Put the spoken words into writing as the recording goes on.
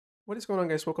What is going on,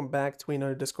 guys? Welcome back to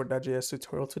another Discord.js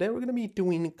tutorial. Today we're going to be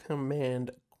doing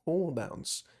command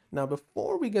cooldowns. Now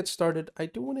before we get started, I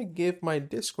do want to give my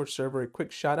Discord server a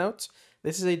quick shout out.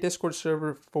 This is a Discord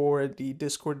server for the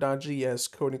Discord.js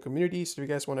coding community, so if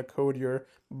you guys want to code your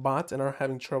bot and are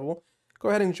having trouble, go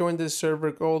ahead and join this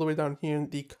server. Go all the way down here in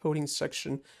the coding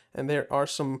section, and there are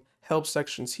some help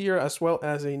sections here, as well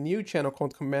as a new channel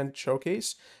called Command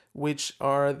Showcase, which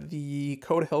are the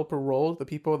code helper role. The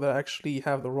people that actually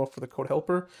have the role for the code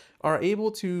helper are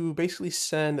able to basically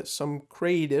send some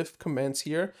creative commands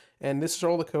here, and this is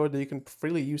all the code that you can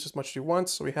freely use as much as you want.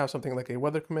 So we have something like a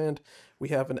weather command, we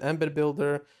have an embed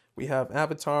builder, we have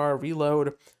avatar,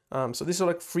 reload. So these are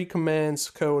like free commands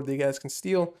code that you guys can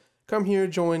steal. Come here,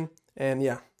 join, and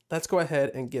yeah, let's go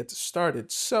ahead and get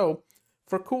started. So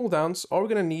for cooldowns, all we're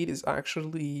gonna need is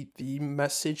actually the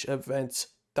message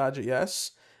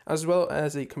event.js, as well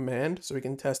as a command, so we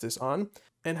can test this on.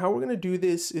 And how we're going to do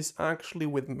this is actually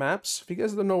with maps. If you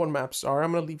guys don't know what maps are,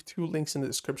 I'm going to leave two links in the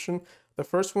description. The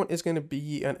first one is going to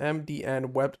be an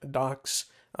MDN web docs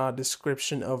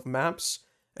description of maps.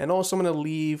 And also I'm going to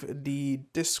leave the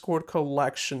Discord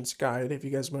collections guide if you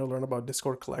guys want to learn about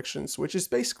Discord collections, which is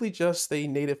basically just a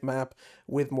native map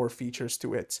with more features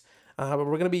to it. But we're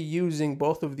going to be using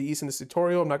both of these in this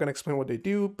tutorial. I'm not going to explain what they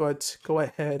do, but go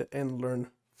ahead and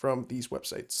learn from these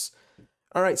websites.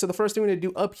 All right, so the first thing we're going to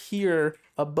do up here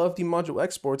above the module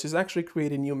exports is actually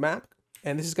create a new map,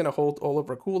 and this is going to hold all of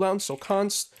our cooldowns. So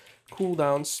const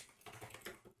cooldowns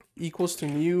equals to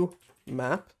new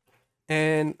map.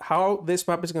 And how this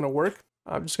map is going to work,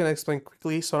 I'm just going to explain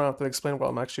quickly so I don't have to explain while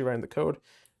I'm actually writing the code.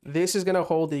 This is going to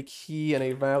hold a key and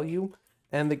a value,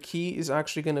 and the key is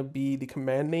actually going to be the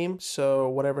command name, so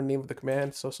whatever name of the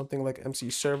command, so something like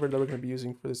MC server that we're going to be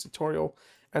using for this tutorial.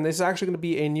 And this is actually going to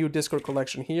be a new Discord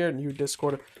collection here, new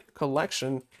Discord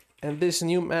collection. And this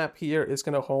new map here is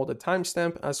going to hold a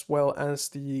timestamp as well as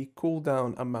the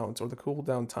cooldown amount or the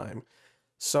cooldown time.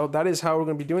 So that is how we're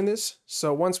going to be doing this.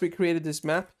 So once we created this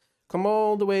map, come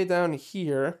all the way down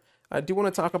here. I do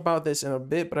want to talk about this in a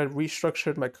bit, but I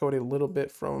restructured my code a little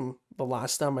bit from the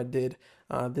last time I did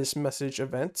this message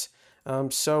event.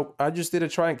 So I just did a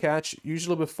try and catch.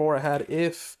 Usually before I had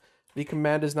if the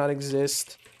command does not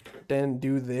exist, then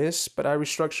do this, but I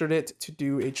restructured it to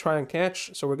do a try and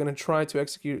catch. So we're going to try to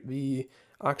execute the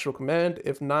actual command.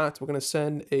 If not, we're going to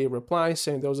send a reply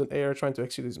saying there was an error trying to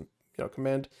execute this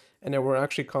command, and then we're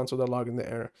actually console.logging the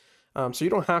error. So you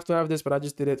don't have to have this, but I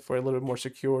just did it for a little bit more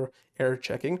secure error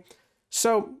checking.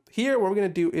 So here what we're going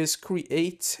to do is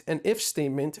create an if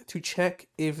statement to check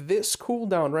if this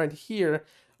cooldown right here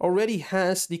already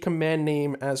has the command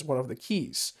name as one of the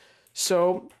keys.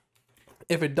 So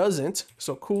if it doesn't,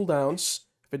 so cooldowns,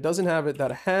 if it doesn't have it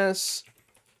that has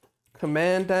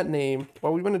command.name,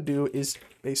 what we want to do is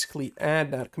basically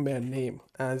add that command name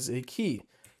as a key.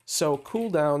 So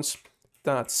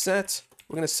cooldowns.set,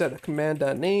 we're going to set a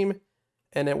command.name,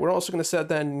 and then we're also going to set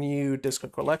that new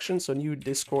Discord collection, so new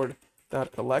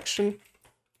Discord.collection.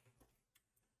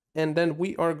 And then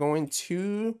we are going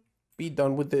to be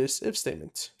done with this if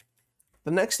statement. The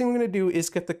next thing we're going to do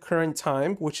is get the current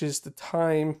time, which is the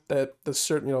time that the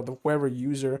certain, the whoever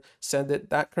user sent it,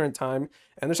 that current time.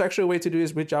 And there's actually a way to do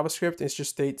this with JavaScript. It's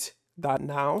just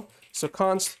date.now. So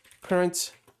const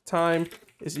current time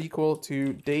is equal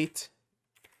to date.now.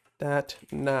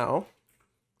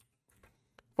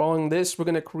 Following this, we're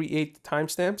going to create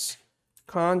timestamps.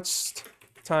 Const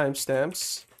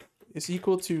timestamps is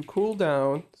equal to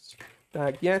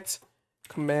cooldown.get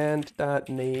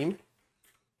command.name.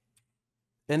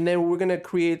 And then we're going to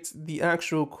create the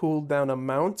actual cooldown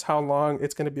amount, how long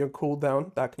it's going to be on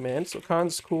cooldown, that command. So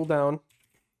const cooldown,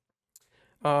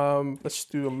 let's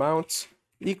do amount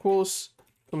equals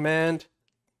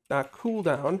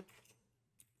command.cooldown.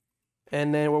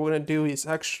 And then what we're going to do is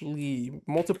actually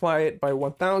multiply it by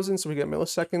 1000, so we get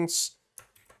milliseconds.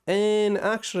 And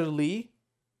actually,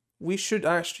 we should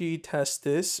actually test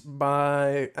this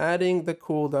by adding the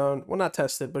cooldown. Well, not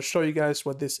test it, but show you guys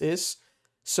what this is.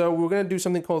 So we're going to do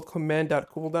something called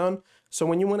command.cooldown. So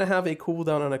when you want to have a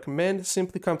cooldown on a command,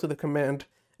 simply come to the command,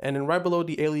 and then right below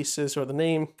the aliases or the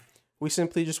name, we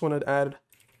simply just want to add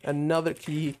another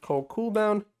key called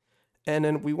cooldown, and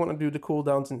then we want to do the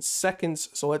cooldowns in seconds.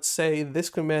 So let's say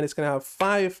this command is going to have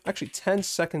 10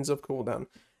 seconds of cooldown.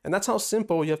 And that's how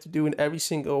simple you have to do in every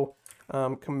single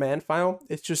command file.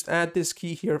 It's just add this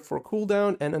key here for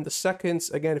cooldown, and then the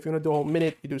seconds, again, if you want to do a whole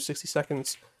minute, you do 60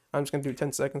 seconds. I'm just going to do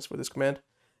 10 seconds for this command.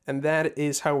 And that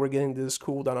is how we're getting this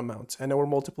cooldown amount. And then we're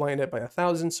multiplying it by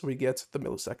 1000, so we get the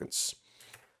milliseconds.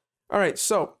 All right,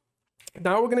 so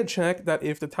now we're going to check that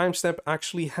if the timestamp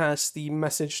actually has the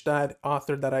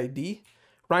message.author.id.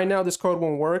 Right now, this code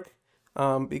won't work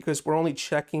because we're only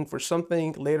checking for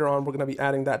something. Later on, we're going to be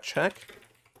adding that check.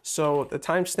 So the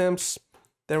timestamps,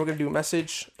 then we're going to do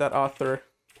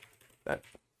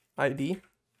message.author.id.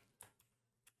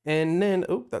 And then,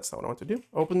 oh, that's not what I want to do.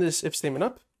 Open this if statement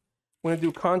up. We're going to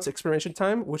do const expiration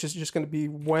time, which is just going to be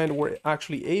when we're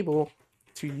actually able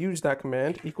to use that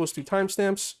command, equals to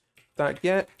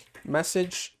timestamps.get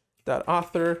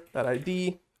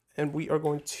message.author.id. And we are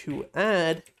going to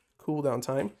add cooldown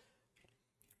time,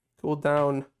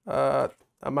 cooldown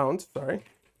amount, sorry.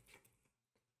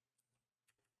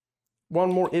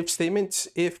 One more if statement.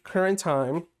 If current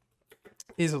time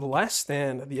is less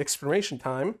than the expiration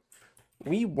time,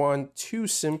 we want to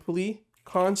simply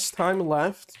const time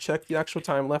left, check the actual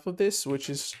time left of this, which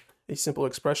is a simple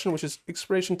expression, which is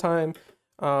expiration time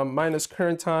minus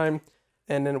current time,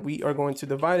 and then we are going to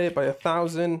divide it by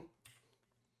 1,000,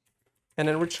 and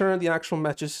then return the actual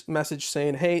message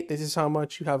saying, hey, this is how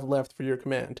much you have left for your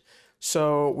command.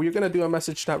 So we're going to do a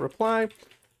message.reply.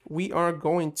 We are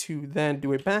going to then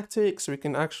do a backtick, so we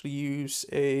can actually use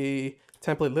a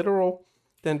template literal,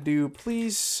 then do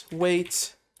please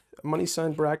wait, money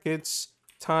sign brackets,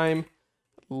 time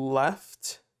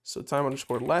left, so time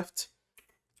underscore left,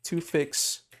 to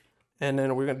fix, and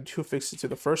then we're going to fix it to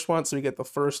the first one, so we get the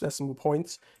first decimal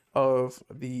point of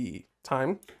the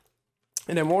time,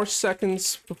 and then more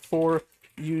seconds before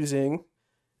using,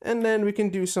 and then we can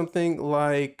do something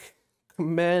like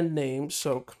command name.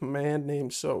 So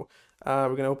we're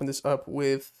going to open this up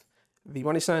with the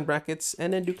money sign brackets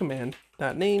and then do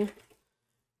command.name,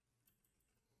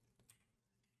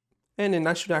 and then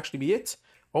that should actually be it.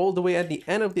 All the way at the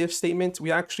end of the if statement,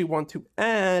 we actually want to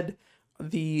add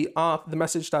the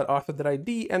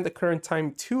message.author.id and the current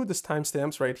time to this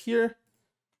timestamps right here.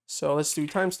 So let's do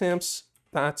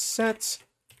timestamps.set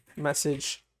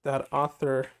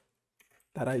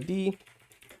message.author.id,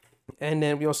 and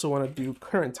then we also want to do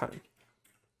current time.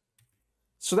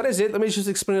 So that is it. Let me just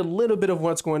explain a little bit of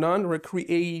what's going on. We're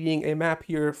creating a map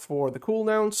here for the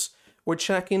cooldowns. We're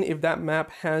checking if that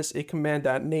map has a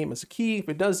command.name as a key. If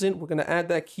it doesn't, we're going to add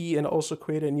that key and also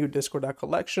create a new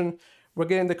discord.collection. We're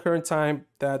getting the current time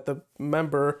that the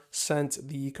member sent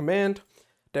the command.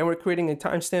 Then we're creating a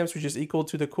timestamps, which is equal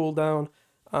to the cooldowns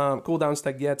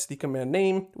that gets the command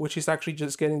name, which is actually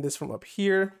just getting this from up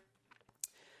here.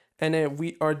 And then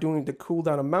we are doing the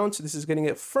cooldown amount. This is getting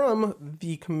it from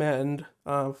the command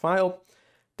file.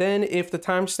 Then if the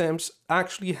timestamps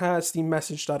actually has the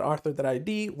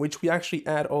message.author.id, which we actually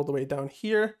add all the way down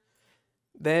here,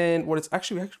 then what it's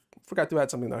actually, we forgot to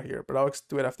add something down here, but I'll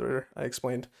do it after I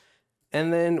explained.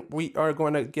 And then we are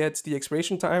going to get the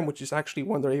expiration time, which is actually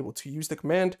when they're able to use the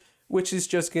command, which is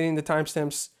just getting the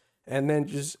timestamps and then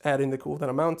just adding the cooldown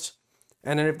amount.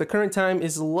 And then if the current time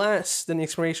is less than the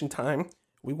expiration time,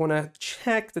 we want to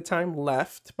check the time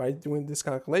left by doing this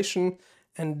calculation.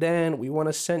 And then we want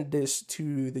to send this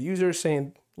to the user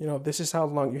saying, you know, this is how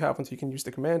long you have until you can use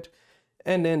the command.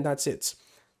 And then that's it.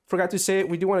 Forgot to say,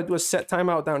 we do want to do a set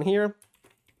timeout down here.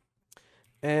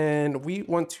 And we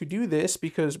want to do this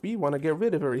because we want to get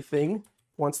rid of everything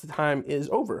once the time is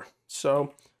over.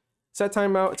 So set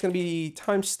timeout, it's going to be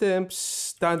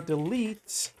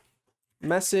timestamps.delete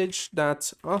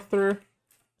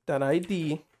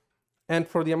message.author.id, and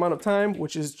for the amount of time,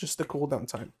 which is just the cooldown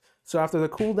time. So after the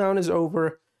cooldown is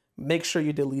over, make sure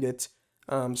you delete it,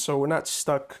 so we're not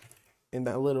stuck in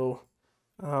that little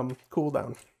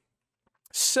cooldown.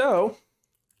 So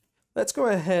let's go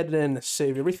ahead and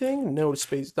save everything. Node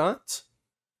space dot.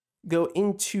 Go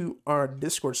into our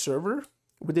Discord server.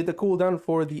 We did the cooldown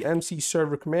for the MC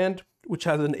server command, which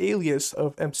has an alias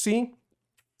of MC.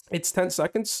 It's 10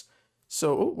 seconds.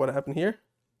 So what happened here?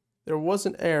 There was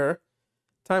an error.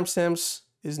 Timestamps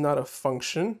is not a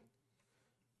function.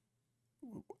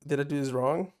 Did I do this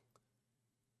wrong?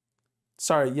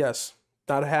 Sorry, yes,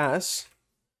 that has.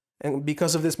 And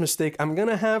because of this mistake, I'm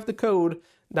gonna have the code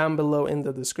down below in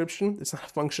the description. It's not a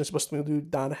function, it's supposed to do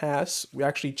 .has. We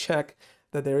actually check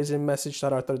that there is a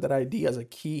message.author.id as a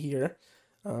key here.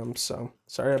 So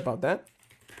sorry about that.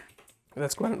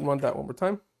 Let's go ahead and run that one more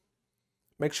time.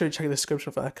 Make sure you check the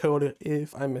description for that code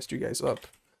if I messed you guys up.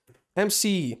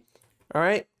 MC, all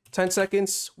right, 10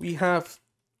 seconds. We have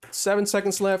 7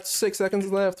 seconds left, 6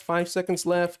 seconds left, 5 seconds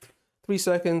left, 3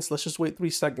 seconds. Let's just wait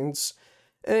 3 seconds.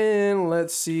 And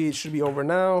let's see, it should be over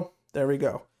now. There we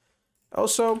go.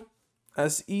 Also,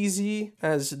 as easy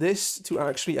as this to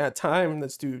actually add time,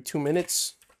 let's do 2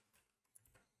 minutes.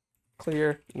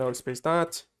 Clear, node space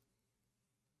dot.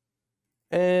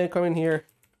 And come in here.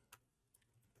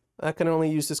 I can only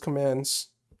use this command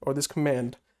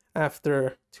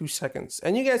after 2 seconds.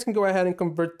 And you guys can go ahead and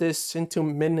convert this into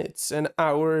minutes and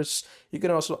hours. You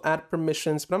can also add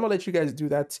permissions, but I'm gonna let you guys do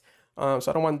that. So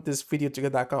I don't want this video to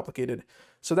get that complicated.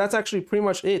 So that's actually pretty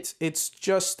much it. It's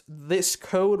just this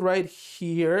code right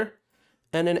here,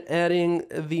 and then adding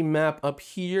the map up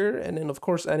here, and then of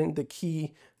course adding the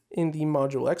key in the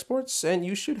module exports, and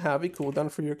you should have a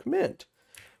cooldown for your command.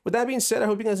 With that being said, I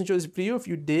hope you guys enjoyed this video. If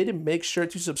you did, make sure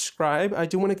to subscribe. I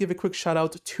do want to give a quick shout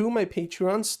out to my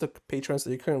Patreons, the Patreons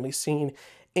that you're currently seeing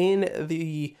in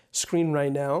the screen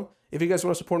right now. If you guys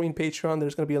want to support me in Patreon,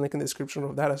 there's going to be a link in the description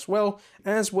of that as well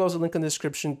as a link in the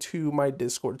description to my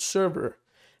Discord server.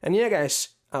 And yeah, guys,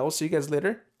 I will see you guys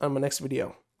later on my next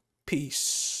video.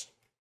 Peace.